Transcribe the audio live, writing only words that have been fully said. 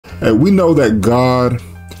And we know that God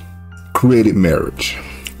created marriage.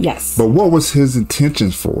 Yes. But what was his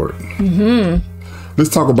intentions for it?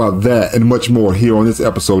 Let's talk about that and much more here on this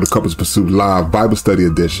episode of Couples Pursuit Live Bible Study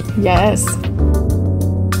Edition. Yes.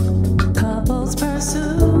 Couples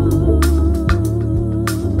Pursuit.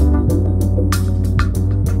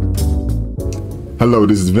 Hello,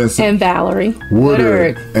 this is Vincent And Valerie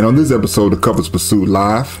Woodard. And on this episode of Couples Pursuit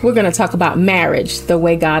Live, we're going to talk about marriage the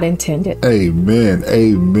way God intended. Amen.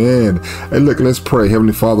 Amen. And look, let's pray.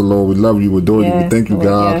 Heavenly Father, Lord, we love you, we adore you. We thank you, Lord,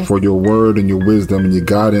 God, for your word and your wisdom and your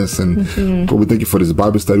guidance. And Lord, we thank you for this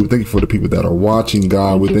Bible study. We thank you for the people that are watching,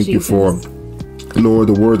 God. We thank you for, Lord,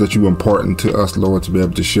 the word that you impart into us, Lord, to be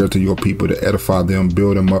able to share to your people, to edify them,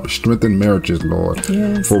 build them up, strengthen marriages, Lord.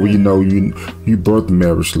 Yes. For we know you birthed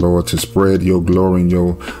marriage, Lord, to spread your glory and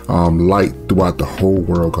your light throughout the whole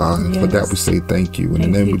world, God. And for that we say thank you. In the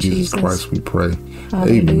name of Jesus Christ, we pray.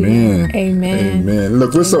 Hallelujah. Amen. Amen. Amen.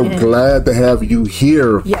 Look, we're so glad to have you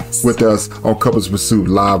here with us on Couples Pursuit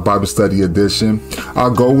Live Bible Study Edition. Our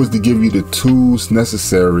goal is to give you the tools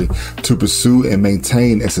necessary to pursue and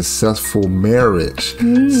maintain a successful marriage.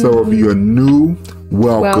 So if you're new,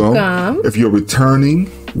 welcome. If you're returning,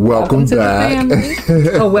 welcome back.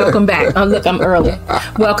 Welcome back. Oh, look, I'm early.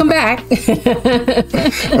 Welcome back.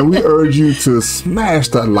 And we urge you to smash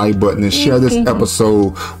that like button and share this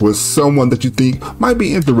episode with someone that you think might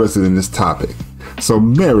be interested in this topic. So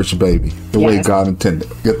marriage, baby, the way God intended.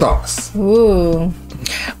 Your thoughts? Ooh.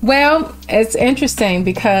 Well, it's interesting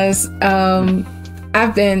because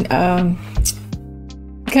I've been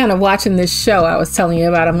kind of watching this show I was telling you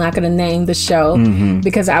about. I'm not going to name the show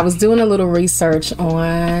because I was doing a little research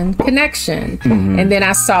on connection. And then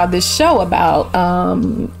I saw this show about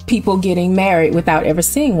people getting married without ever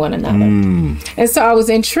seeing one another. And so I was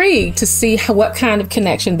intrigued to see what kind of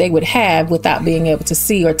connection they would have without being able to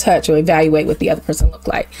see or touch or evaluate what the other person looked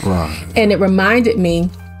like. Right. And it reminded me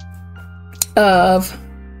of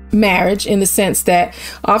marriage in the sense that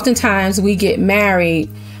oftentimes we get married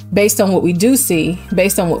based on what we do see,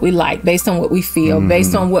 based on what we like, based on what we feel,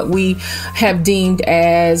 based on what we have deemed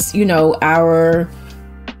as, you know, our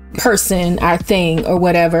person, our thing, or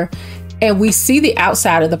whatever. And we see the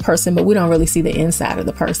outside of the person, but we don't really see the inside of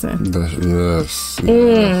the person. Yes.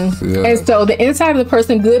 And so the inside of the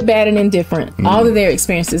person, good, bad, and indifferent, all of their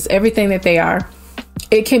experiences, everything that they are,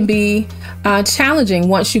 it can be challenging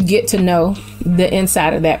once you get to know the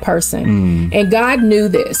inside of that person. And God knew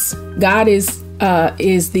this. God is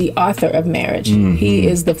the author of marriage. He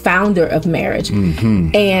is the founder of marriage.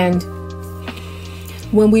 And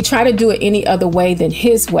when we try to do it any other way than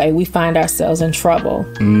his way, we find ourselves in trouble.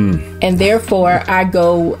 And therefore, I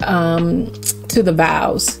go to the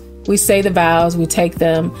vows. We say the vows, we take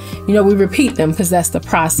them, you know, we repeat them because that's the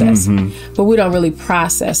process. But we don't really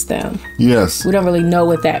process them. Yes. We don't really know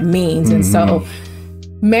what that means. And so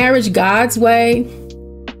marriage God's way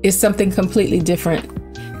is something completely different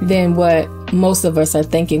than what most of us are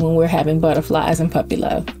thinking when we're having butterflies and puppy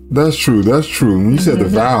love. That's true. That's true. When you said the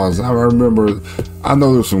vows, I remember, I know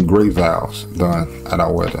there were some great vows done at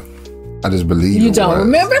our wedding. I just believe you don't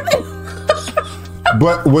remember them?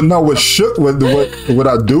 But what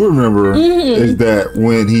I do remember is that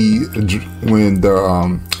when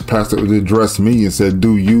the pastor addressed me and said,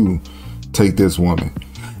 "Do you take this woman?"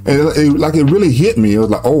 And it really hit me. It was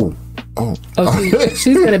like, oh,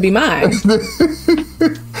 she's gonna be mine.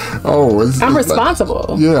 I'm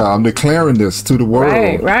responsible. Like, I'm declaring this to the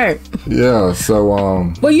world. Right. Yeah.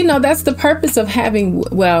 So. Well, you know, that's the purpose of having.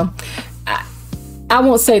 Well, I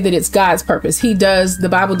won't say that it's God's purpose. The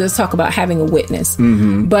Bible does talk about having a witness.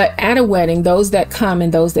 But at a wedding, those that come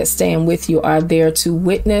and those that stand with you are there to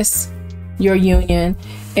witness your union.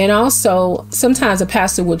 And also, sometimes a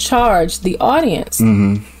pastor will charge the audience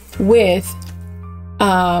with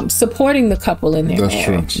supporting the couple in their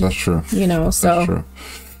marriage. That's true. You know, so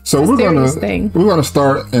we're gonna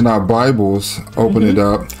start in our Bibles, open it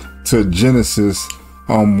up to Genesis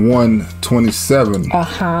 1:27.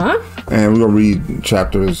 And we're gonna read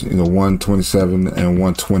chapters 1:27 and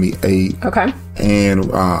 1:28. Okay.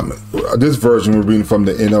 And this version we're reading from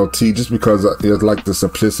the NLT just because it's like the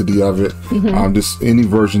simplicity of it. Just any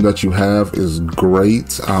version that you have is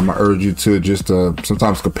great. I urge you to just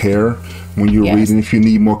sometimes compare when you're reading. If you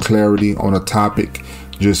need more clarity on a topic,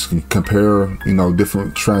 just compare,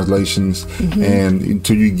 different translations, and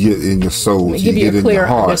until you get in your soul, give you a clear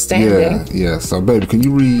understanding. Yeah. So, baby, can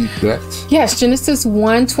you read that? Yes, Genesis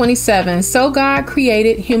 1:27. So God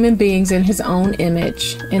created human beings in His own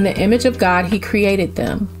image. In the image of God, He created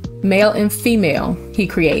them, male and female. He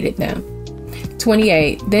created them.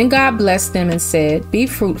 28. Then God blessed them and said, "Be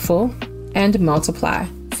fruitful and multiply,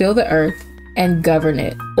 fill the earth and govern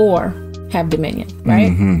it or have dominion,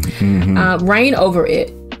 right? Reign over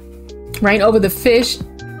it. Reign over the fish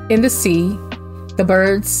in the sea, the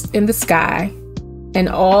birds in the sky, and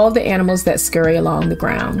all the animals that scurry along the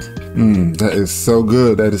ground. That is so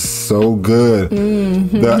good. That is so good.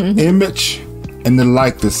 The image and the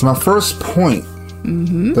likeness. My first point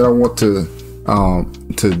that I want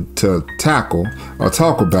to tackle or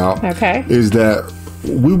talk about is that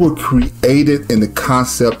we were created in the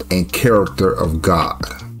concept and character of God.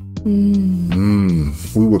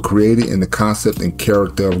 We were created in the concept and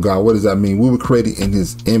character of God. What does that mean? We were created in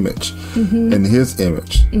His image. In His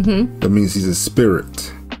image. That means He's a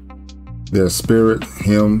spirit. There's spirit,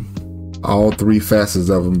 Him, all three facets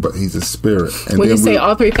of Him, but He's a spirit. And when you say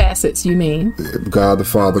all three facets, you mean? God the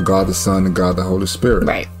Father, God the Son, and God the Holy Spirit.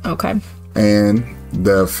 Right. Okay. And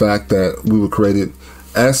the fact that we were created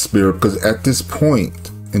as spirit, because at this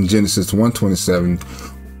point in Genesis 1:27,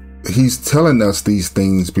 He's telling us these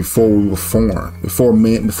things before we were formed. Before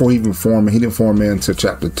He even formed, He didn't form man until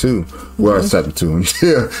chapter 2. Well, it's chapter 2.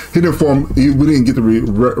 Yeah, He didn't form. We didn't get the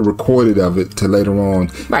recorded of it till later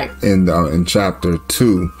on, right? In chapter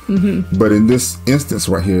 2. But in this instance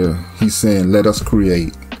right here, He's saying, "Let us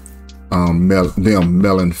create male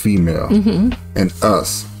and female, and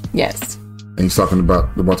us." Yes. And He's talking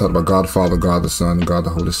about God the Father, God the Son, and God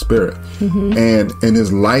the Holy Spirit, and in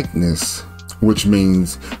His likeness. Which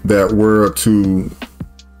means that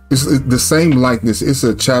it's the same likeness. It's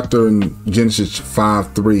a chapter in Genesis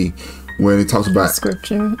 5:3 when it talks about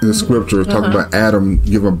the scripture talking about Adam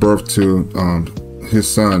giving birth to his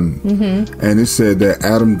son, and it said that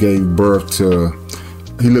Adam gave birth to.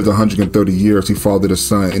 He lived 130 years. He fathered a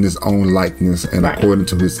son in his own likeness and according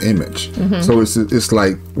to his image. So it's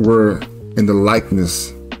like we're in the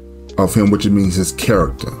likeness of Him, which means His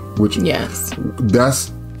character. Which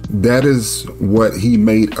that is what He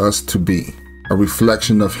made us to be, a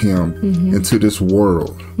reflection of Him into this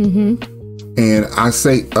world. And I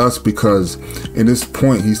say us because in this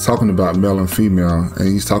point He's talking about male and female, and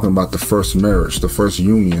He's talking about the first marriage, the first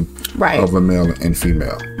union of a male and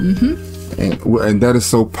female. And that is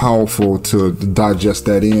so powerful to digest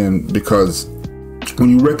that in, because when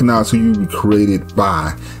you recognize who you were created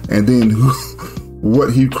by, and then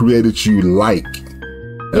what He created you like.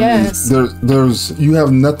 Yes. There's you have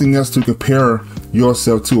nothing else to compare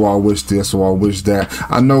yourself to. I wish this or I wish that.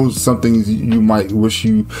 I know some things you might wish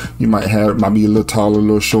you might have, might be a little taller, a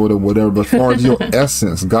little shorter, whatever. But as far as your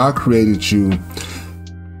essence, God created you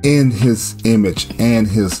in His image and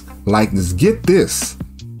His likeness. Get this.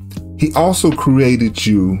 He also created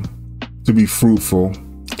you to be fruitful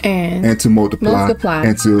and to multiply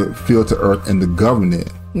and to fill the earth and to govern it.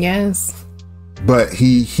 Yes. But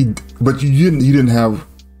you didn't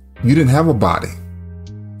have a body.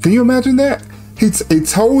 Can you imagine that? He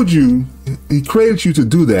told you, He created you to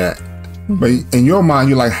do that. But in your mind,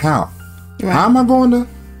 you're like, how? Right. How am I going to?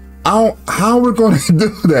 How are we going to do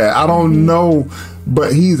that? I don't know.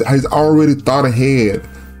 But he's already thought ahead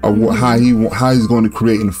of how he's going to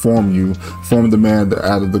create and form you, form the man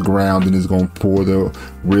out of the ground, and he's going to pour the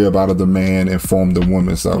rib out of the man and form the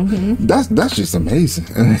woman. So that's just amazing.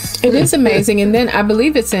 It is amazing. And then I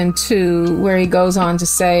believe it's in 2 where he goes on to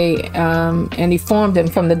say, and He formed him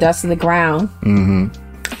from the dust of the ground, and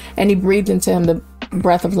He breathed into him the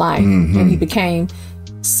breath of life, and he became,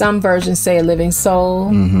 some versions say, a living soul,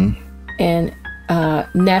 and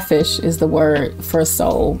nephesh is the word for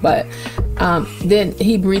soul, but then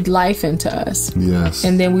He breathed life into us. Yes.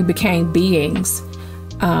 And then we became beings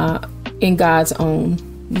in God's own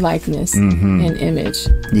likeness and image.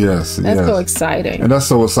 Yes. That's so exciting. And that's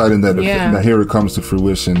so exciting that here it comes to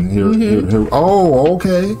fruition. Here. Oh,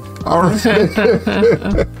 okay. All right.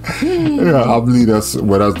 I believe that's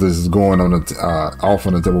what this is going on off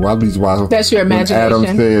on the table. I believe why that's your imagination. Adam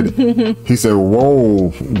said, he said,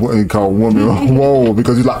 "Whoa," he called woman, "Whoa,"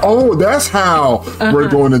 because he's like, "Oh, that's how we're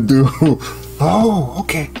going to do." Oh,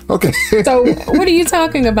 okay. So, what are you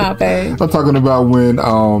talking about, babe? I'm talking about when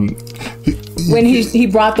he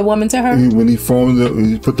brought the woman to her. When he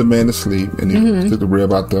he put the man to sleep, and he took the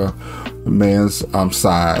rib out the man's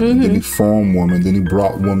side, and then he formed woman. Then he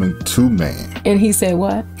brought woman to man. And he said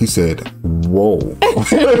what? He said, "Whoa."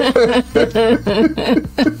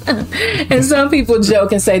 And some people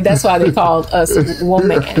joke and say that's why they called us a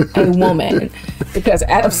woman, because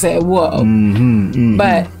Adam said, "Whoa."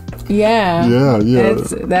 But yeah.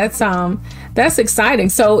 That's exciting.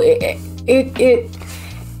 So it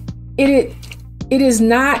is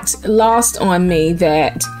not lost on me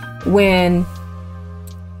that when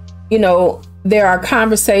there are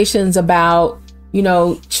conversations about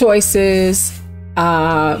choices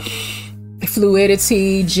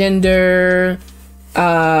fluidity, gender,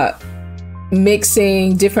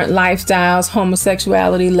 mixing different lifestyles,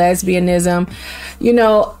 homosexuality, lesbianism. You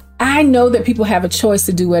know, I know that people have a choice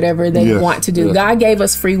to do whatever they want to do. Yes. God gave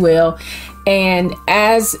us free will. And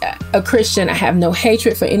as a Christian, I have no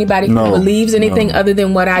hatred for anybody who believes anything other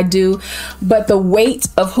than what I do. But the weight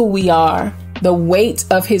of who we are, the weight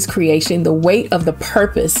of his creation, the weight of the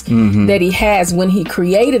purpose that he has when he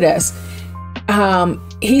created us.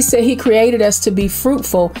 He said he created us to be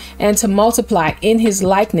fruitful and to multiply in his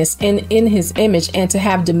likeness and in his image, and to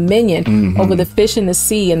have dominion over the fish in the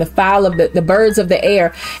sea and the fowl of the birds of the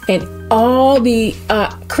air and all the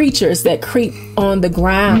creatures that creep on the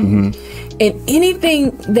ground. And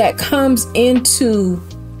anything that comes into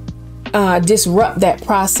disrupt that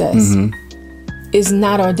process is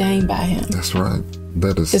not ordained by him. That's right.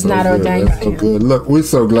 That is it's so not good. ordained That's by so him. good. Look, we're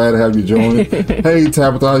so glad to have you join. Hey,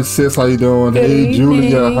 Tabitha, sis, how you doing? Good hey, evening.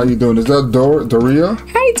 Julia, how you doing? Is that Doria?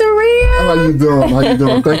 Hey, Doria. How you doing? How you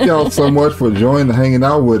doing? Thank y'all so much for joining and hanging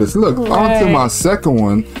out with us. Look, on to my second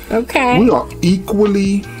one. Okay. We are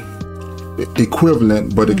equally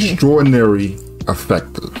equivalent, but extraordinary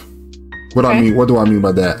effective. What I mean? What do I mean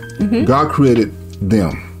by that? God created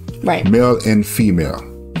them, right, male and female,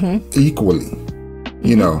 equally.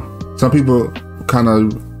 You know, some people kind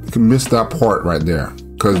of miss that part right there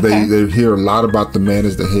because they hear a lot about the man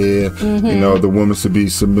as the head. You know, the woman should be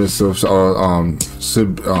submissive, or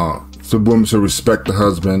the woman should respect the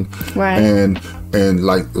husband, right? And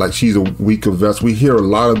like she's a weaker vessel. We hear a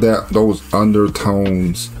lot of that, those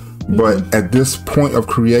undertones. But at this point of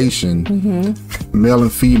creation, male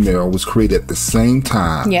and female was created at the same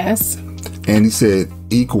time. Yes. And he said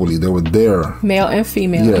equally, they were there. Male and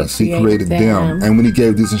female. Yes, he created them. And when he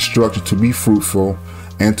gave this instruction to be fruitful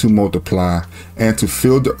and to multiply and to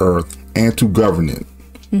fill the earth and to govern it.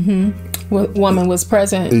 Woman was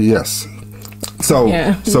present. Yes. So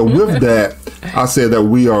with that, I said that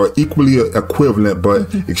we are equally equivalent,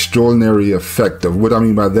 but extraordinarily effective. What I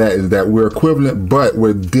mean by that is that we're equivalent, but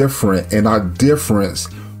we're different, and our difference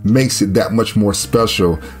makes it that much more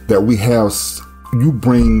special that we have. You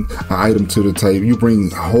bring an item to the table. You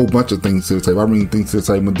bring a whole bunch of things to the table. I bring things to the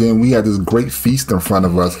table. And then we have this great feast in front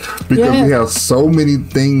of us because we have so many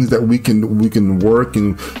things that we can work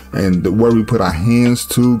and where we put our hands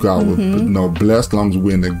to. God will bless as long as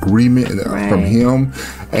we're in agreement from Him.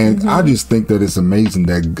 And I just think that it's amazing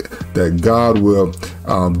that God will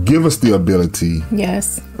give us the ability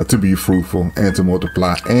to be fruitful and to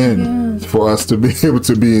multiply, and for us to be able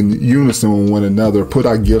to be in unison with one another, put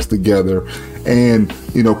our gifts together, and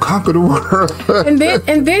conquer the world.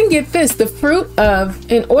 and then get this: the fruit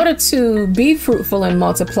of, in order to be fruitful and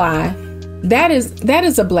multiply, that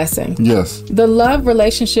is a blessing. Yes, the love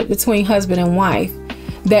relationship between husband and wife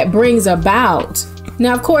that brings about.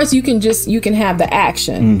 Now, of course, you can have the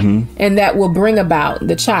action, and that will bring about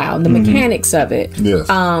the child, the mechanics of it,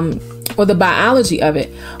 or the biology of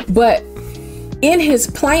it. But in His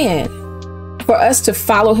plan for us to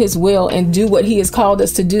follow His will and do what He has called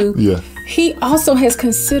us to do, He also has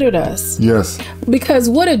considered us. Yes. Because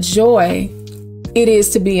what a joy it is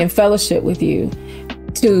to be in fellowship with you,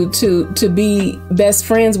 to be best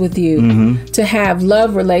friends with you, to have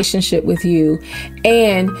love relationship with you,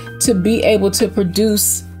 and to be able to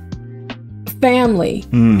produce family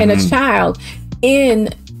and a child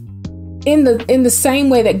in the same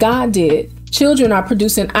way that God did. Children are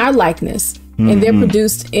produced in our likeness. And they're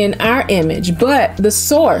produced in our image, but the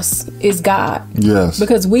source is God. Yes.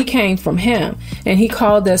 Because we came from Him, and He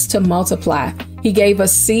called us to multiply. He gave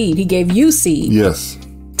us seed. He gave you seed. Yes.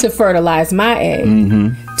 To fertilize my egg,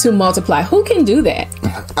 to multiply. Who can do that?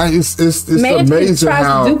 It's man amazing tries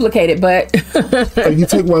how to duplicate it, but you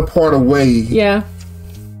take one part away.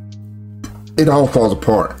 It all falls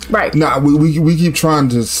apart. Right. Now we keep trying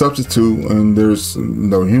to substitute, and there's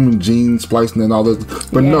human gene splicing and all this,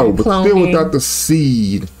 but but cloning. Still without the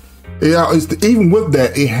seed. Even with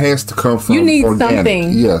that, it has to come from. You need organic.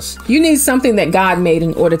 Something. Yes. You need something that God made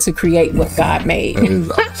in order to create what God made,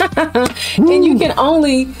 and you can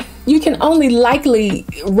only likely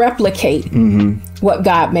replicate what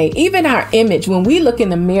God made. Even our image, when we look in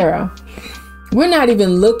the mirror, we're not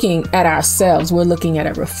even looking at ourselves. We're looking at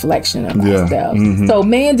a reflection of ourselves. So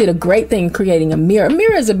man did a great thing creating a mirror. A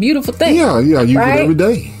mirror is a beautiful thing. Yeah, you use it every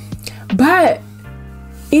day. But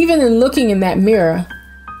even in looking in that mirror,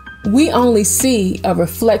 we only see a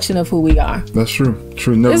reflection of who we are. That's true.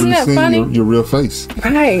 True. Never Isn't that seen funny? Your real face.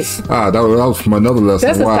 Right. That was from another lesson.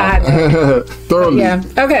 That's a side note. Thoroughly. Yeah.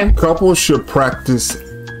 Okay. Couples should practice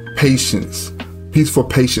patience, peaceful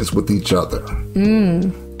patience with each other.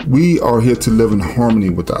 We are here to live in harmony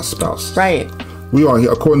with our spouse. Right. we are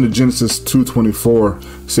here, according to Genesis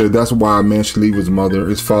 2:24, said that's why a man should leave his mother,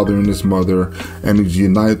 his father and his mother, and is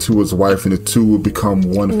united to his wife, and the two will become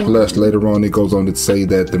one flesh. Later on, it goes on to say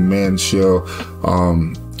that the man shall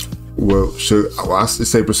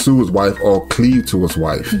pursue his wife or cleave to his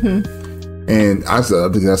wife. And I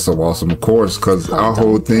think that's so awesome, of course, because our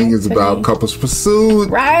whole thing is about couples pursuit.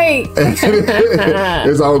 Right.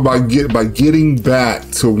 It's all about getting back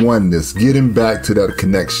to oneness, getting back to that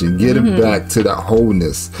connection, getting back to that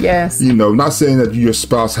wholeness. Yes. You know, not saying that your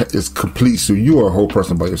spouse is complete, so you are a whole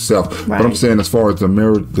person by yourself. Right. But I'm saying as far as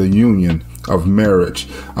the union of marriage,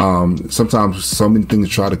 sometimes so many things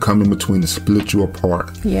try to come in between to split you apart,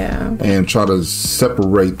 and try to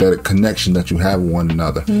separate that connection that you have with one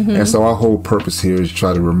another. And so our whole purpose here is to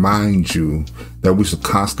try to remind you that we should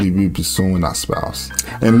constantly be pursuing our spouse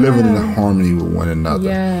and living in harmony with one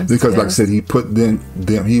another. Because like I said, he put them,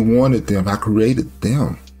 he wanted them, I created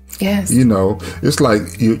them. You know, it's like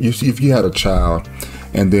if you had a child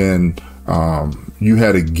and then you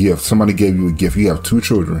had a gift, somebody gave you a gift, you have two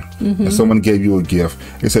children, and someone gave you a gift,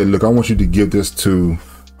 they said, look, I want you to give this to,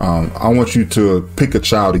 I want you to pick a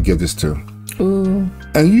child to give this to. Ooh.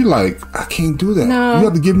 And you like, I can't do that. No. You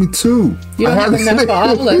have to give me two. You don't have enough for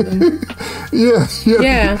all of them.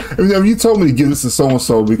 If you told me to give this to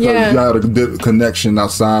so-and-so because you had a connection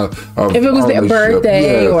outside of, if it was their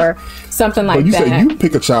birthday or something like that. But you say you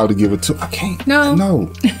pick a child to give it to. I can't. No.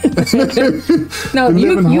 No,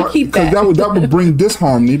 you keep that. Because that would bring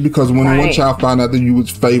disharmony, because when one child found out that you would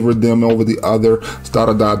favor them over the other, So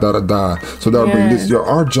that would bring this.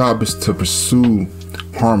 Our job is to pursue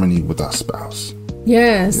harmony with our spouse.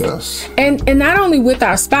 Yes. And not only with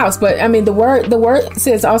our spouse, but I mean the word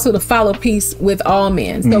says also to follow peace with all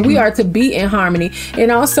men. So we are to be in harmony.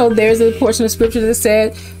 And also there's a portion of scripture that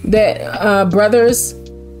said that brothers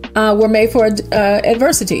were made for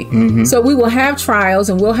adversity. So we will have trials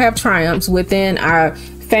and we'll have triumphs within our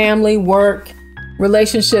family, work,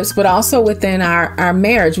 relationships, but also within our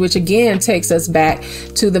marriage, which again takes us back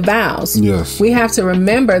to the vows. Yes. We have to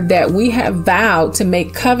remember that we have vowed to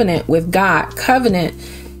make covenant with God. Covenant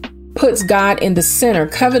puts God in the center.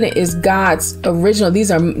 Covenant is God's original.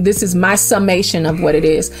 This is my summation of what it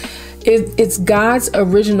is. It's God's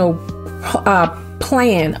original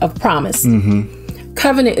plan of promise.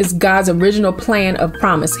 Covenant is God's original plan of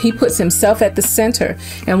promise. He puts himself at the center.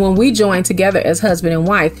 And when we join together as husband and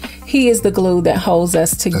wife, he is the glue that holds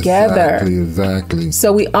us together. Exactly.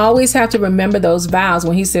 So we always have to remember those vows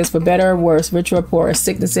when he says, for better or worse, rich or poor,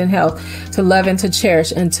 sickness and health, to love and to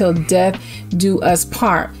cherish until death do us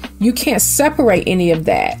part. You can't separate any of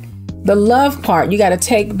that. The love part, you got to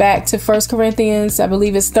take back to 1 Corinthians, I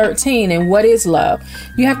believe it's 13. And what is love?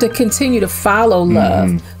 You have to continue to follow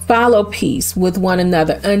love, follow peace with one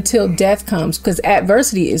another until death comes, because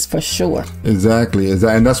adversity is for sure. Exactly.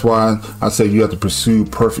 And that's why I say you have to pursue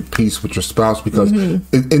perfect peace with your spouse, because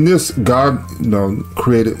in this, God,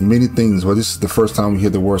 created many things. Well, this is the first time we hear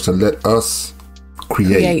the word, so let us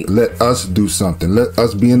create. Let us do something. Let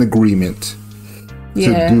us be in agreement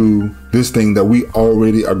to do this thing that we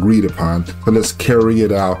already agreed upon. So let's carry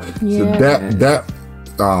it out. So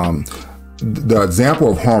the example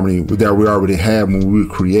of harmony that we already had when we were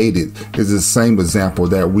created is the same example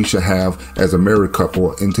that we should have as a married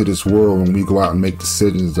couple into this world when we go out and make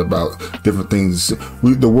decisions about different things.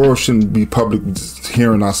 The world shouldn't be public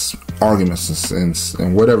hearing us arguments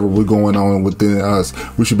and whatever we're going on within us.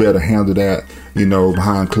 We should be able to handle that,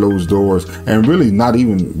 behind closed doors, and really not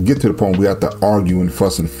even get to the point we have to argue and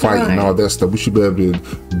fuss and fight and all that stuff. We should be able to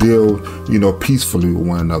deal, peacefully with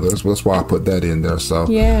one another. That's why I put that in there. So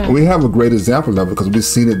we have a great example of it because we've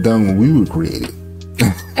seen it done when we were created.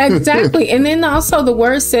 Exactly. And then also the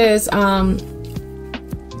word says that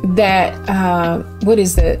what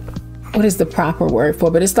is the proper word for?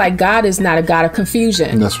 But it's like God is not a God of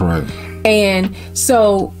confusion. That's right. And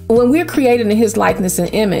so when we're created in his likeness and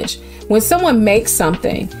image, when someone makes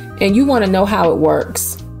something and you want to know how it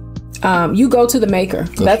works, you go to the maker.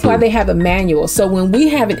 That's why they have a manual. So when we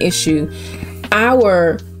have an issue,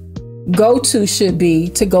 our go-to should be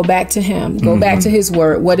to go back to him, go back to his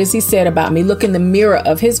word. What has he said about me? Look in the mirror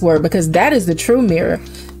of his word, because that is the true mirror.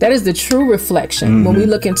 That is the true reflection. When we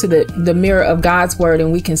look into the mirror of God's word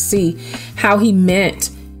and we can see how he meant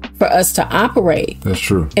for us to operate. That's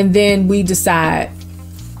true. And then we decide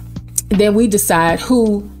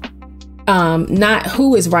who, not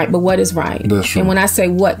who is right, but what is right. That's true. And when I say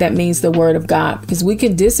what, that means the word of God, because we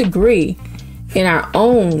can disagree in our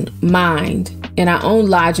own mind in our own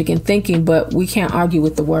logic and thinking, but we can't argue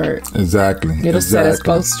with the word. Exactly. It'll set us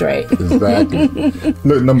both straight. Exactly.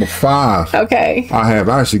 Look, number 5. Okay. I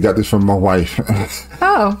actually got this from my wife.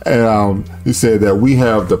 Oh. And he said that we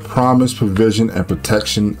have the promise, provision, and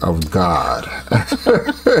protection of God.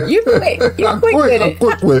 You quick with it.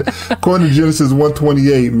 Quick with it. According to Genesis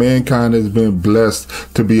 1:28, mankind has been blessed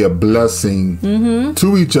to be a blessing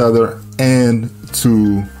to each other and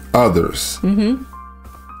to others.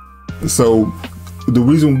 So the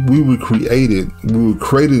reason we were created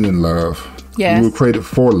in love. Yes. We were created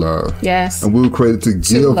for love. Yes. And we were created to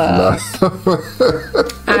give love.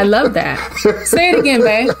 I love that. Say it again,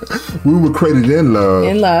 babe. We were created in love.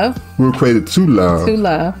 In love. We were created to love. To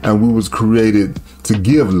love. And we was created to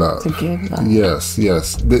give love. To give love. Yes.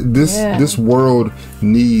 This world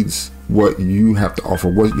needs what you have to offer,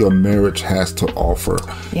 what your marriage has to offer.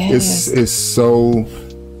 Yes.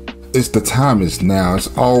 It's the time is now. It's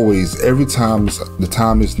always, every time the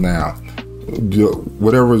time is now.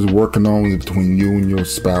 Whatever is working on between you and your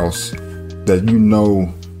spouse that you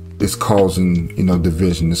know is causing,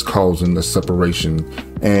 division, it's causing the separation,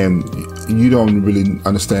 and you don't really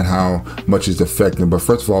understand how much it's affecting. But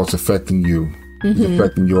first of all, it's affecting you. It's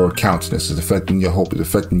affecting your countenance. It's affecting your hope. It's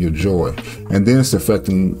affecting your joy. And then it's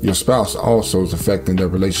affecting your spouse also. It's affecting their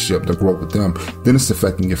relationship, the growth with them. Then it's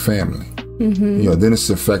affecting your family. Then it's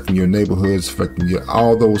affecting your neighborhoods, affecting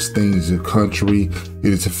all those things, your country.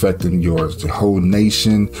 It is affecting the whole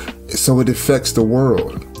nation. So it affects the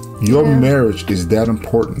world. Your marriage is that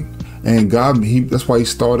important. And God, that's why he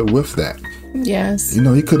started with that. Yes.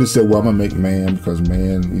 He could have said, well, I'm going to make man because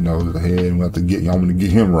man, is the head, and we have to I'm going to get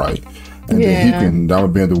him right. And then that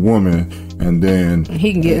would be the woman, and then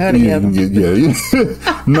he can get her together.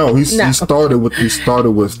 No, he started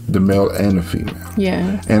with the male and the female.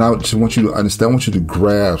 Yeah. And I just want you to understand. I want you to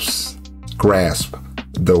grasp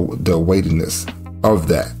the weightiness of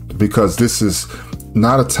that, because this is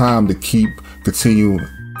not a time to continue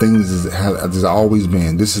things as it's always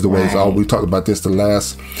been. This is the way it's always. We talked about this the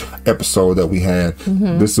last episode that we had.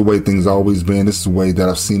 This is the way things always been. This is the way that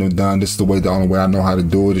I've seen it done. This is the only way I know how to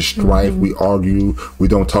do it is strife. We argue. We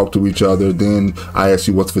don't talk to each other. Then I ask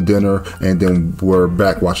you what's for dinner, and then we're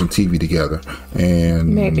back watching TV together.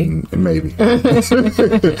 And maybe.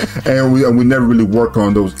 and we never really work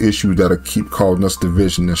on those issues that keep causing us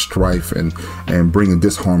division and strife and bringing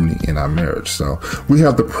disharmony in our marriage. So we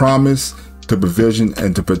have the promise, the provision,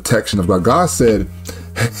 and the protection of God. God said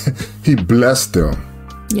he blessed them.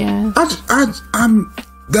 Yeah. I'm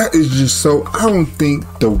that is just so, I don't think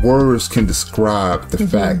the words can describe the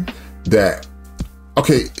fact that,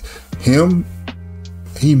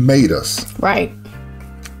 he made us. Right.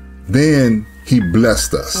 Then he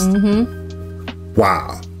blessed us.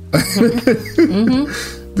 Wow.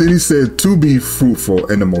 Then he said to be fruitful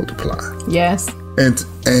and to multiply. Yes. And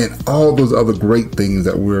all those other great things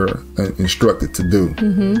that we're instructed to do.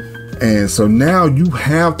 And so now you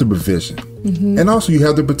have the provision. And also you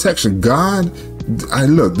have the protection. God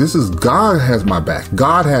has my back.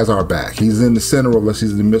 God has our back. He's in the center of us.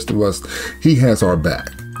 He's in the midst of us. He has our back.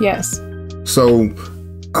 Yes. So,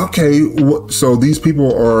 so these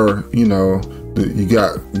people are, you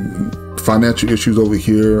got financial issues over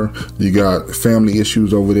here, you got family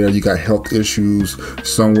issues over there, you got health issues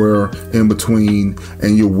somewhere in between,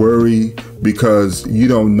 and you're worried because you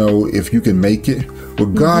don't know if you can make it. Well,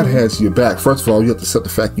 God has your back. First of all, you have to accept the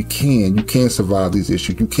fact you can survive these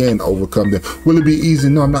issues. You can overcome them. Will it be easy?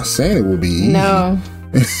 No, I'm not saying it will be easy. No.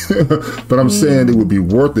 But I'm saying it would be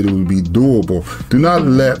worth it. It would be doable. Do not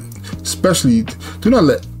let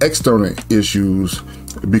external issues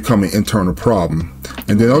become an internal problem.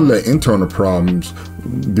 And then don't let internal problems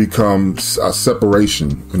become a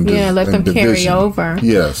separation. Let them division. Carry over.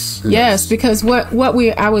 Yes. Because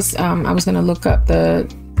I was going to look up the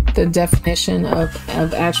definition of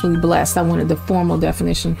actually blessed. I wanted the formal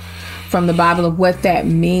definition from the Bible of what that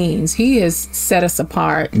means. He has set us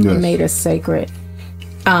apart and made us sacred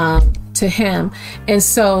to him. And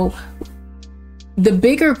so the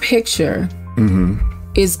bigger picture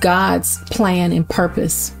is God's plan and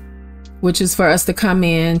purpose, which is for us to come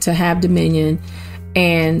in, to have dominion,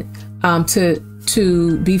 and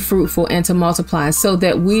to be fruitful and to multiply, so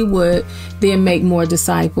that we would then make more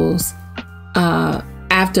disciples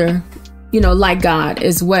after, like God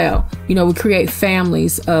as well. We create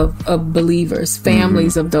families of believers,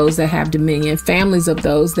 families of those that have dominion, families of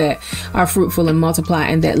those that are fruitful and multiply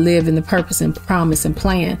and that live in the purpose and promise and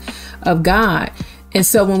plan of God. And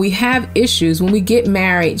so when we have issues, when we get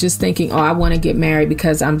married, just thinking, I want to get married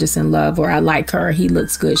because I'm just in love, or I like her, he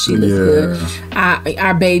looks good, she looks good,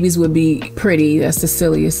 our babies would be pretty. That's the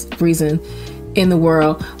silliest reason in the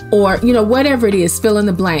world. or, you know, whatever it is, fill in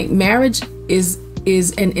the blank. Marriage is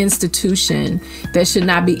an institution that should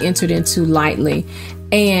not be entered into lightly.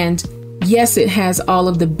 And yes, it has all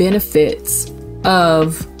of the benefits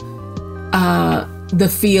of the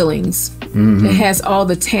feelings. It has all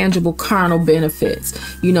the tangible carnal benefits,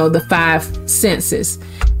 you know, the 5 senses,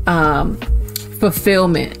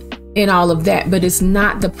 fulfillment and all of that, but it's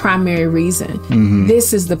not the primary reason.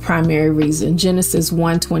 This is the primary reason. Genesis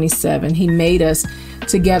 1:27. He made us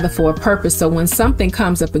together for a purpose. So when something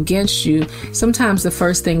comes up against you, sometimes the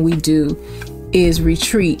first thing we do is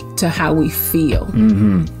retreat to how we feel.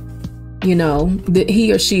 You know, that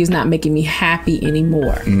he or she is not making me happy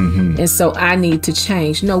anymore. And so I need to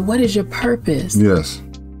change. No, what is your purpose? Yes.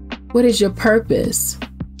 What is your purpose?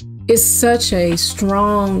 It's such a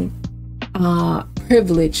strong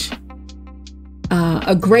privilege,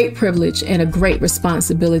 a great privilege and a great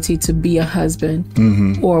responsibility to be a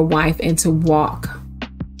husband or a wife and to walk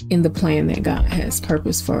in the plan that God has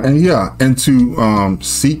purpose for. And and to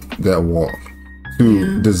seek that walk.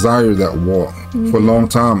 To desire that walk. For a long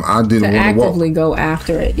time, I didn't want to walk. Actively go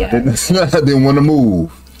after it. Yeah, I didn't want to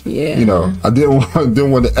move. Yeah, you know, I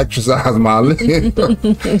didn't want to exercise my leg.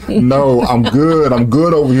 No, I'm good. I'm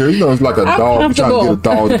good over here. You know, it's like a dog. You're trying to get a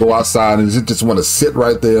dog to go outside and just want to sit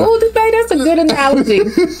right there. Oh, that's a good analogy.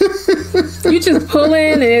 You just pull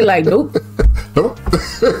in and it's like, nope.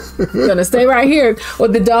 You're gonna stay right here. Or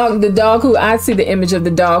the dog who, I see the image of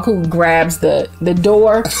the dog who grabs the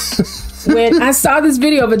door. When I saw this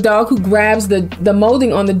video of a dog who grabs the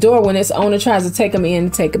molding on the door when its owner tries to take him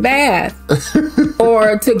in to take a bath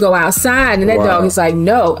or to go outside, and that dog is like,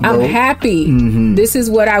 no, I'm happy. This is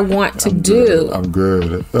what I want to do. I'm good.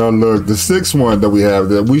 Look, the 6th one that we have,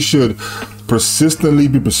 that we should persistently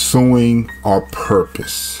be pursuing our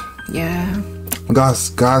purpose. Yeah. God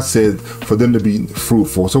said for them to be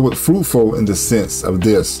fruitful. So what fruitful in the sense of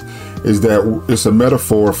this is that it's a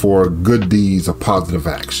metaphor for good deeds or positive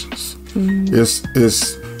actions. It's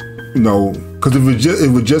you know, because if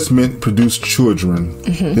it just meant produce children,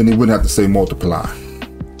 then he wouldn't have to say multiply.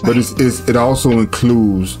 But it also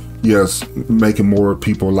includes, yes, making more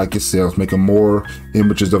people like yourself, making more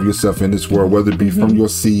images of yourself in this world, whether it be from your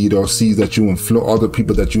seed or seeds that you influence, other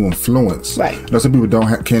people that you influence. Right. You know, some people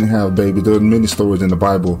can't have babies. There are many stories in the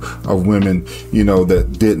Bible of women, you know,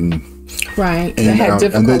 that didn't. Right.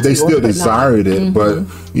 And they still desired it, but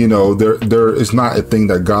you know, there is not a thing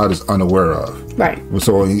that God is unaware of. Right.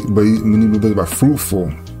 So, when he was about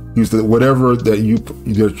fruitful, he said whatever that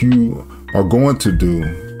you are going to do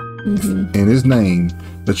in His name,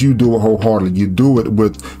 that you do it wholeheartedly. You do it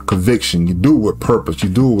with conviction. You do it with purpose. You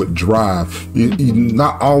do it with drive. You're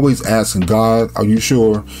not always asking God, "Are you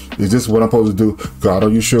sure? Is this what I'm supposed to do? God, are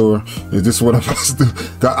you sure? Is this what I'm supposed to do?"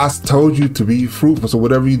 God, I told you to be fruitful. So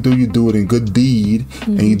whatever you do it in good deed,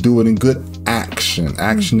 and you do it in good action.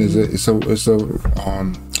 Action is it's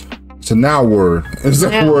a now word. It's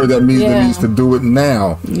a word that means to do it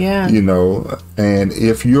now. Yeah. You know, and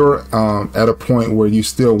if you're at a point where you're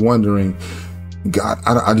still wondering, God,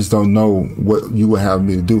 I just don't know what you would have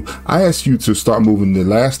me to do, I ask you to start moving the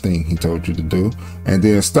last thing He told you to do, and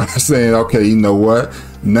then start saying, okay, you know what?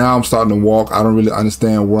 Now I'm starting to walk. I don't really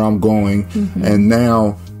understand where I'm going. And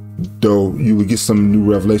now, though, you would get some new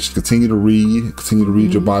revelations. Continue to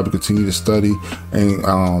read your Bible, continue to study,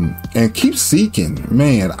 and keep seeking.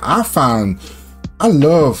 Man, I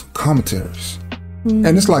love commentaries.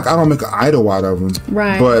 And it's like, I don't make an idol out of them.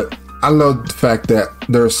 Right. But I love the fact that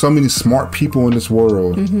there are so many smart people in this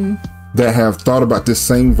world that have thought about this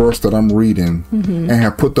same verse that I'm reading and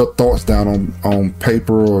have put their thoughts down on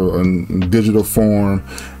paper or in digital form.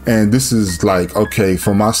 And this is like, okay,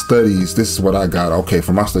 for my studies, this is what I got. Okay,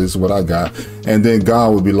 for my studies, this is what I got. And then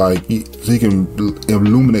God would be like, he can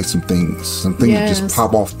illuminate some things that just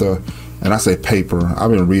pop off and I say paper. I've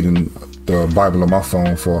been reading the Bible on my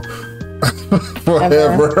phone for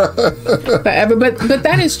forever. But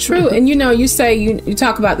that is true. And you know, you say you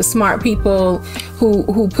talk about the smart people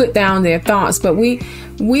who put down their thoughts, but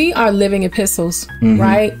we are living epistles,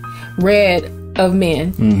 right? Read of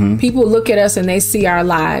men. People look at us and they see our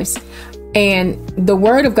lives, and the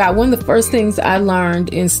Word of God. One of the first things I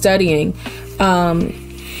learned in studying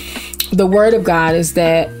the Word of God is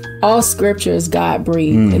that all Scripture is God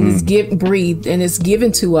breathed and is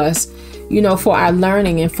given to us, you know, for our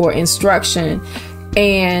learning and for instruction.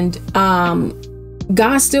 And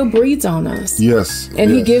God still breathes on us. Yes.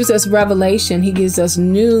 And He gives us revelation. He gives us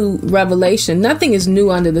new revelation. Nothing is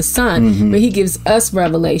new under the sun, but He gives us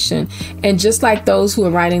revelation. And just like those who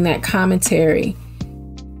are writing that commentary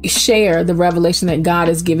share the revelation that God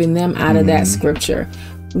is giving them out of that scripture,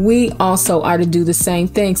 we also are to do the same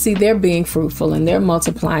thing. See, they're being fruitful and they're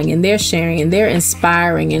multiplying and they're sharing and they're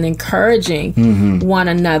inspiring and encouraging one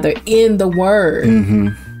another in the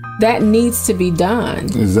word. That needs to be done.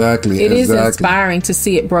 Exactly. It is inspiring to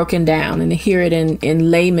see it broken down and to hear it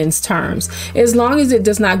in layman's terms. As long as it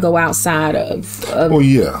does not go outside of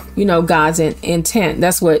God's intent.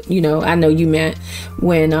 That's what, I know you meant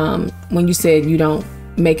when you said you don't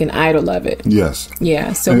make an idol of it. Yes.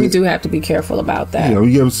 Yeah. So we do have to be careful about that. Yeah,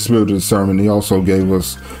 he gave us the spirit of discernment. He also gave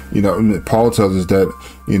us, Paul tells us that,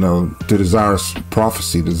 the desire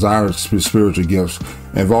prophecy, desire spiritual gifts.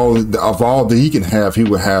 And of all that he can have, he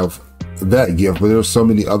would have that gift. But there are so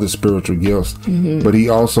many other spiritual gifts. But he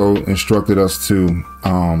also instructed us to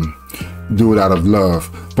do it out of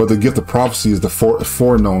love. But the gift of prophecy is the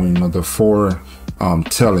foreknowing, or the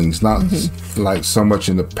foretellings, not like so much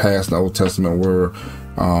in the past, the Old Testament, where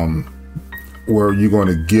you're going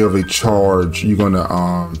to give a charge, you're going to,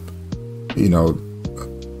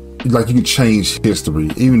 like you can change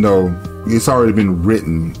history, even though it's already been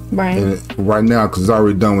written right now, because it's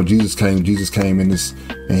already done. When Jesus came and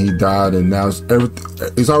he died, and now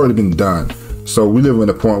it's already been done. So we live in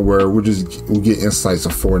a point where we get insights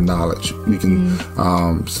of foreknowledge. We can,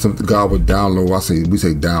 God would download. We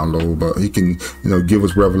say download, but he can, give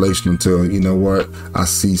us revelation until, what, I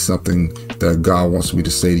see something that God wants me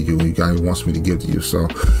to say to you, and God wants me to give to you. So,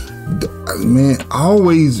 man,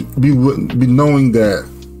 always be knowing that,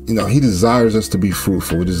 he desires us to be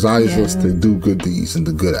fruitful. He desires us to do good deeds and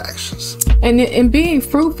the good actions. And being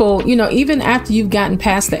fruitful, even after you've gotten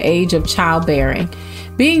past the age of childbearing,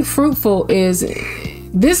 being fruitful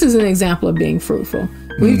this is an example of being fruitful.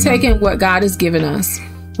 We've taken what God has given us,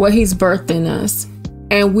 what he's birthed in us,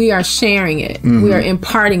 and we are sharing it. We are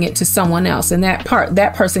imparting it to someone else. And that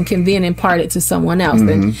person can then impart it to someone else.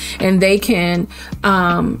 And they can,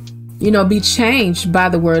 be changed by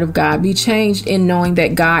the word of God, be changed in knowing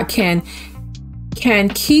that God can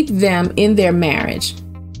keep them in their marriage.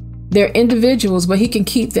 They're individuals, but he can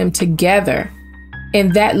keep them together.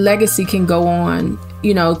 And that legacy can go on,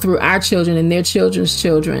 through our children and their children's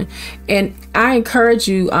children. And I encourage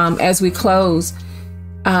you, as we close,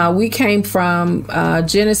 we came from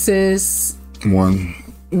Genesis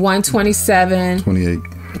 1:27, 28,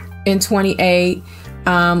 and 28.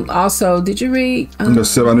 Also, did you read? I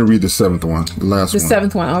didn't read the seventh one, the last one. The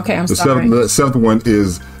seventh one. Okay, I'm sorry. The seventh one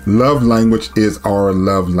is love language is our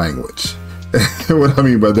love language. What I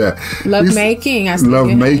mean by that? Love making.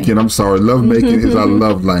 Love making. I'm sorry. Love making is our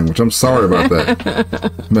love language. I'm sorry about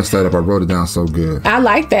that. Messed that up. I wrote it down so good. I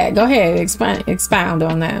like that. Go ahead. Expound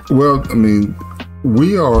on that. Well, I mean,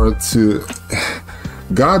 we are to.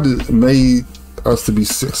 God made us to be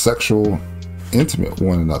sexual, intimate with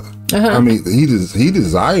one another. I mean, he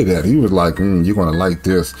desired that. He was like, "You're gonna like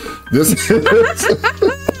this."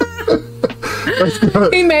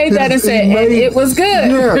 He made that and said, and it was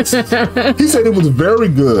good. Yes. He said it was very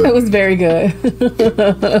good. It was very good.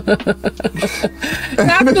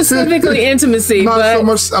 Not specifically intimacy, but so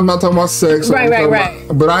much. I'm not talking about sex. Right.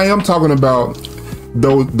 But I am talking about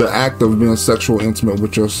the act of being sexual intimate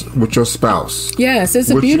with your spouse. Yes, it's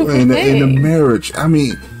a beautiful thing. In a marriage. I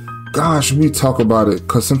mean, gosh, we talk about it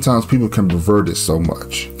because sometimes people can pervert it so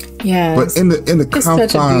much. Yeah, but in the it's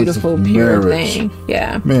confines such a beautiful, of pure marriage, thing.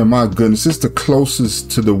 Yeah, man, my goodness, it's the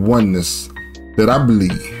closest to the oneness that I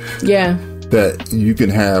believe. Yeah, that you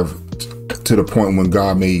can have to the point when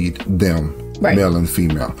God made them male and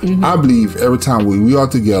female. I believe every time we are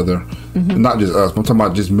together, not just us, but I'm talking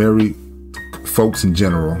about just married folks in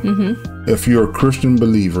general. If you're Christian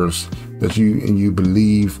believers, that you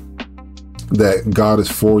believe that God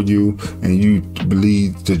is for you, and you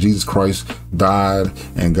believe that Jesus Christ died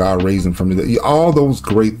and God raised him from the dead, all those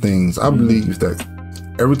great things, I believe that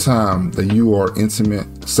every time that you are intimate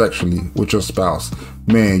sexually with your spouse,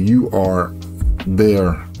 man, you are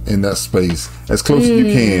there in that space as close as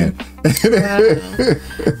you can.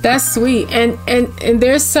 That's sweet. And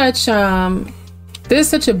there's such a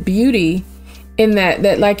beauty in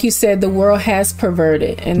that like you said, the world has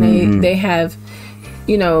perverted, and they have,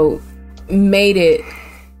 made it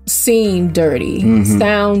seem dirty,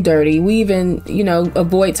 sound dirty. We even,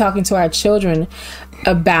 avoid talking to our children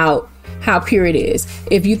about how pure it is.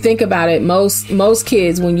 If you think about it, most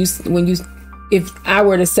kids, when you if I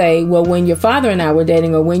were to say, well, when your father and I were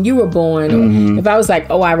dating, or when you were born, or if I was like,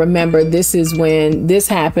 oh, I remember this is when this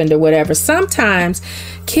happened or whatever, sometimes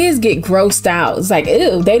kids get grossed out. It's like,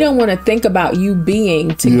 ew, they don't want to think about you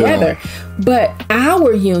being together. But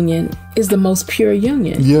our union is the most pure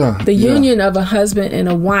union. The union of a husband and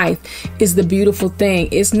a wife is the beautiful thing.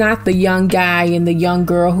 It's not the young guy and the young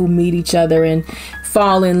girl who meet each other and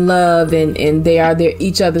fall in love and they are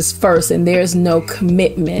each other's first, and there's no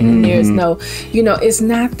commitment, and there's no, it's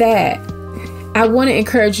not that. I want to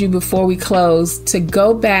encourage you before we close to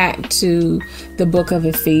go back to the book of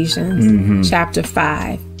Ephesians, chapter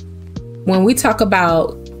 5. When we talk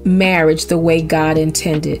about marriage the way God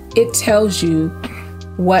intended, it tells you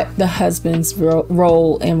what the husband's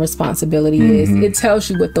role and responsibility is. It tells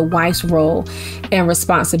you what the wife's role and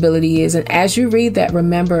responsibility is. And as you read that,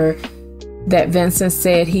 remember that Vincent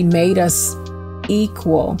said he made us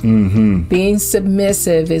equal. Being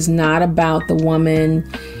submissive is not about the woman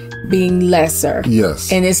being lesser.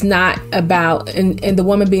 Yes. And it's not about, and the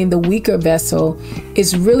woman being the weaker vessel,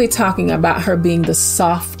 is really talking about her being the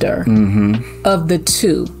softer of the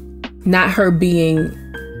two, not her being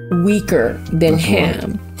weaker than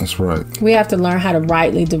him. Right. That's right. We have to learn how to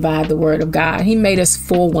rightly divide the word of God. He made us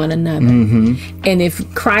for one another. And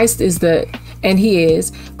if Christ is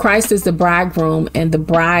Christ is the bridegroom and the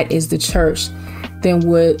bride is the church, then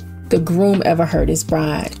would the groom ever hurt his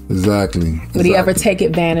bride? Exactly. Would he ever take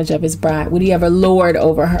advantage of his bride? Would he ever lord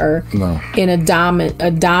over her? No. In a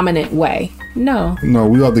dominant way? No. No,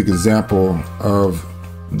 we are the example of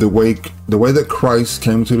the way that Christ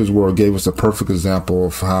came into this world, gave us a perfect example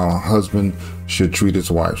of how a husband should treat his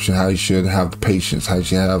wife, how he should have patience, how he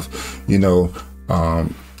should have,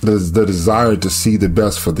 the desire to see the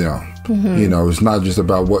best for them. It's not just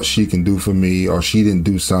about what she can do for me or she didn't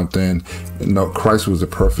do something. No, Christ was a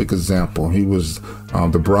perfect example. He was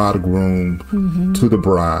the bridegroom to the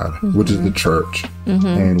bride, which is the church.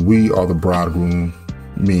 And we are the bridegroom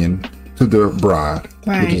men to the bride,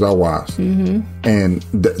 which is our wives. And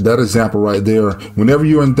that example right there, whenever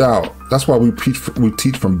you're in doubt, that's why we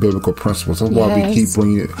teach from biblical principles. That's why we keep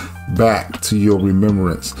bringing it back to your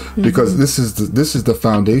remembrance, because this is the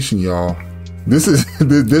foundation, y'all. This is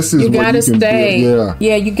you gotta what you can stay. do.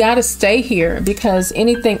 Yeah, you gotta stay here, because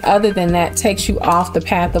anything other than that takes you off the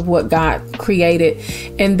path of what God created.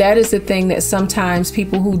 And that is the thing that sometimes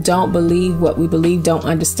people who don't believe what we believe don't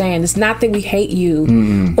understand. It's not that we hate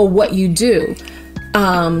you or what you do,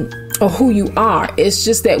 or who you are. It's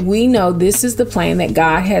just that we know this is the plan that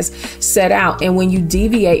God has set out. And when you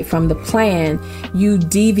deviate from the plan, you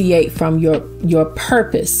deviate from your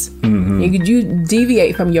purpose. You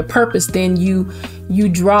deviate from your purpose, then you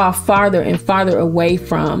draw farther and farther away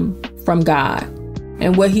from God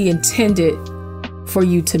and what he intended for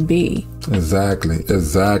you to be. Exactly.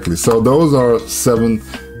 So those are 7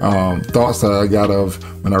 thoughts that I got of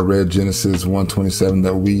when I read Genesis 1:27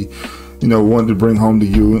 that we wanted to bring home to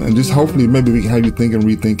you, and just hopefully maybe we can have you thinking,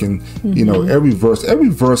 rethinking, every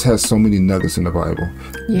verse has so many nuggets in the Bible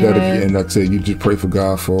that and like I said, you just pray for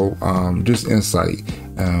God for just insight,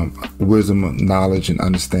 wisdom, knowledge, and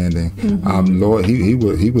understanding. Lord, he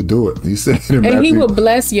would do it. He said, and he will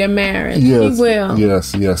bless your marriage. Yes, he will.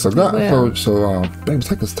 Yes. So God, baby,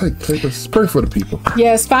 take us, pray for the people.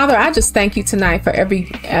 Yes, Father, I just thank you tonight for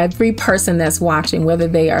every person that's watching, whether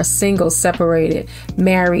they are single, separated,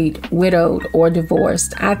 married, widowed, or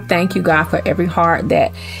divorced. I thank you, God, for every heart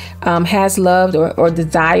that has loved or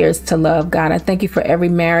desires to love. God, I thank you for every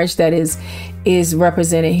marriage that is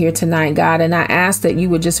represented here tonight, God. And I ask that you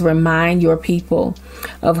would just remind your people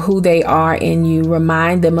of who they are in you.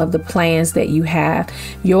 Remind them of the plans that you have.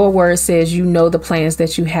 Your word says you know the plans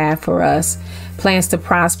that you have for us, plans to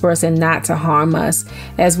prosper us and not to harm us.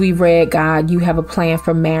 As we read, God, you have a plan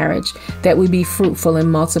for marriage, that we be fruitful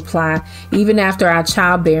and multiply. Even after our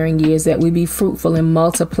childbearing years, that we be fruitful and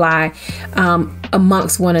multiply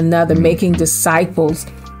amongst one another, making disciples,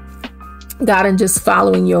 God, and just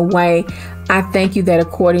following your way. I thank you that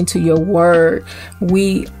according to your word,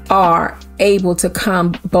 we are able to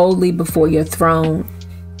come boldly before your throne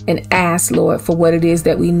and ask, Lord, for what it is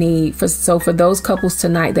that we need. For those couples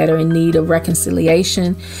tonight that are in need of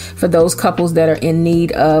reconciliation, for those couples that are in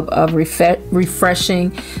need of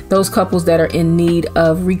refreshing, those couples that are in need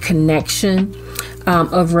of reconnection,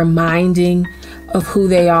 of reminding of who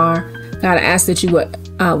they are, God, I ask that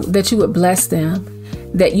you would bless them,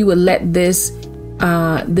 that you would let this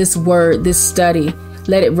word, this study,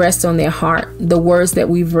 let it rest on their heart. The words that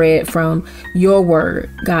we've read from your word,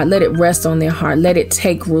 God, let it rest on their heart. Let it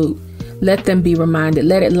take root. Let them be reminded.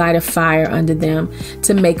 Let it light a fire under them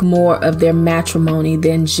to make more of their matrimony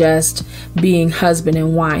than just being husband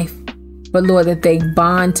and wife. But Lord, that they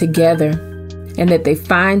bond together and that they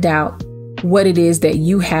find out what it is that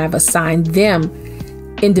you have assigned them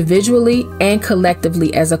individually and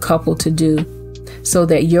collectively as a couple to do, so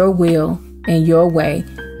that your will and your way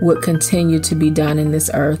would continue to be done in this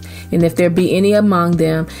earth. And if there be any among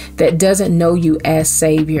them that doesn't know you as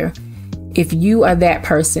Savior, if you are that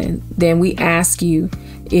person, then we ask you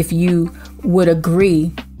if you would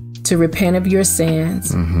agree to repent of your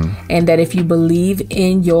sins, and that if you believe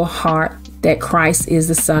in your heart that Christ is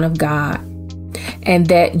the Son of God, and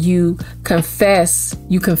that you confess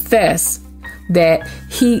that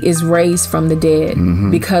he is raised from the dead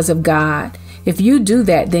because of God. If you do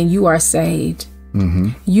that, then you are saved.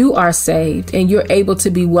 You are saved, and you're able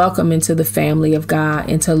to be welcomed into the family of God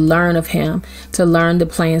and to learn of him, to learn the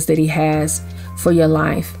plans that he has for your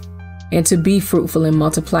life, and to be fruitful and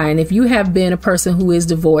multiply. And if you have been a person who is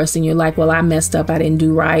divorced and you're like, well, I messed up, I didn't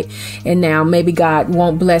do right, and now maybe God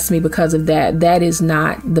won't bless me because of that, that is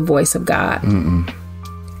not the voice of God.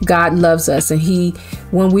 God loves us, and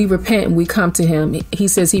when we repent and we come to him, he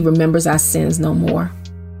says he remembers our sins no more.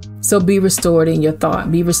 So be restored in your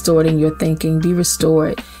thought, be restored in your thinking, be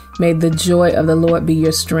restored. May the joy of the Lord be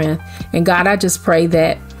your strength. And God, I just pray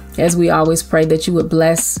that, as we always pray, that you would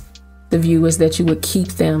bless the viewers, that you would keep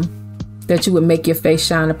them, that you would make your face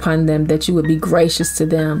shine upon them, that you would be gracious to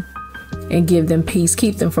them and give them peace.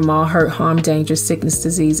 Keep them from all hurt, harm, danger, sickness,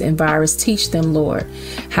 disease, and virus. Teach them, Lord,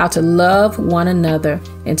 how to love one another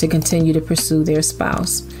and to continue to pursue their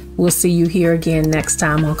spouse. We'll see you here again next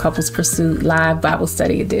time on Couples Pursuit Live Bible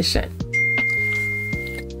Study Edition.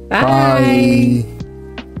 Bye.